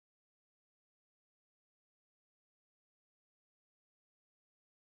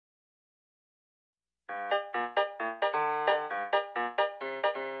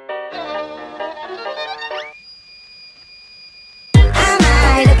Am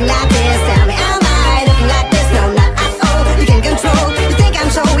I looking like this? Tell me, am I looking like this? No, not at all. You can control. You think I'm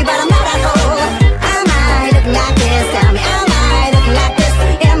showy, but I'm not at all. Am I looking like this? Tell me, am I looking like this?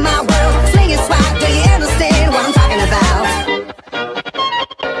 In my world, swinging swag. Do you understand what I'm talking about?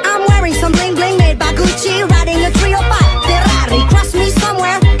 I'm wearing some bling bling made by Gucci, riding a 305 Ferrari. Cross me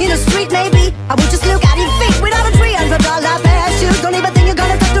somewhere in the street, maybe. I would just look at your feet without a $300 pair of shoes. Don't even think you're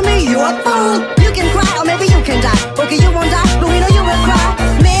gonna talk to me. You a fool. You can cry or maybe you can die. Okay, you won't die, but we know you will cry.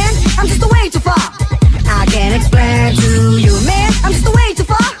 Man, I'm just way too far. I can't explain to you, man. I'm just way too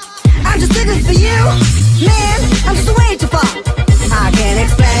far. I'm just too good for you, man. I'm just way too far. I can't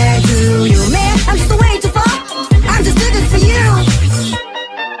explain to you, man. I'm just way too far. I'm just too good for you.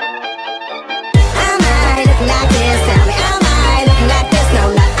 Am I looking like this? Tell me, am I looking like this? No,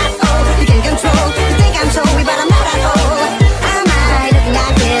 not at all. You can control. You think I'm showy, but I'm not at all. Am I looking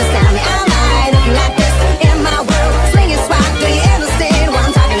like this? Tell me, am I looking like this? In my world, swinging swag. Do you understand what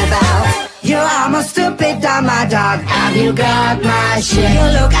I'm talking about? You are my stupid dumb my dog. Have you got my shit? You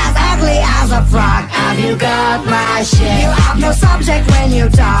look as ugly as a frog. Have you got my shit? You have no subject when you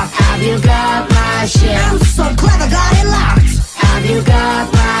talk. Have you got my shit? I'm so clever, got it locked. Have you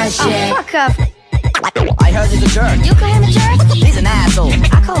got my shit? Oh, fuck up. I heard he's a jerk. You call him a jerk? He's an asshole.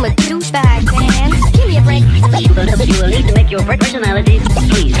 I call him a douchebag, man. Give me a break. You will need to make your personality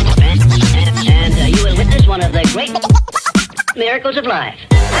please, and you will witness one of the great miracles of life.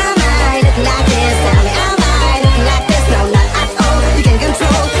 Am I looking like this? Tell me, am I looking like this? No, not at all. You can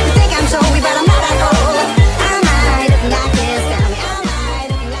control.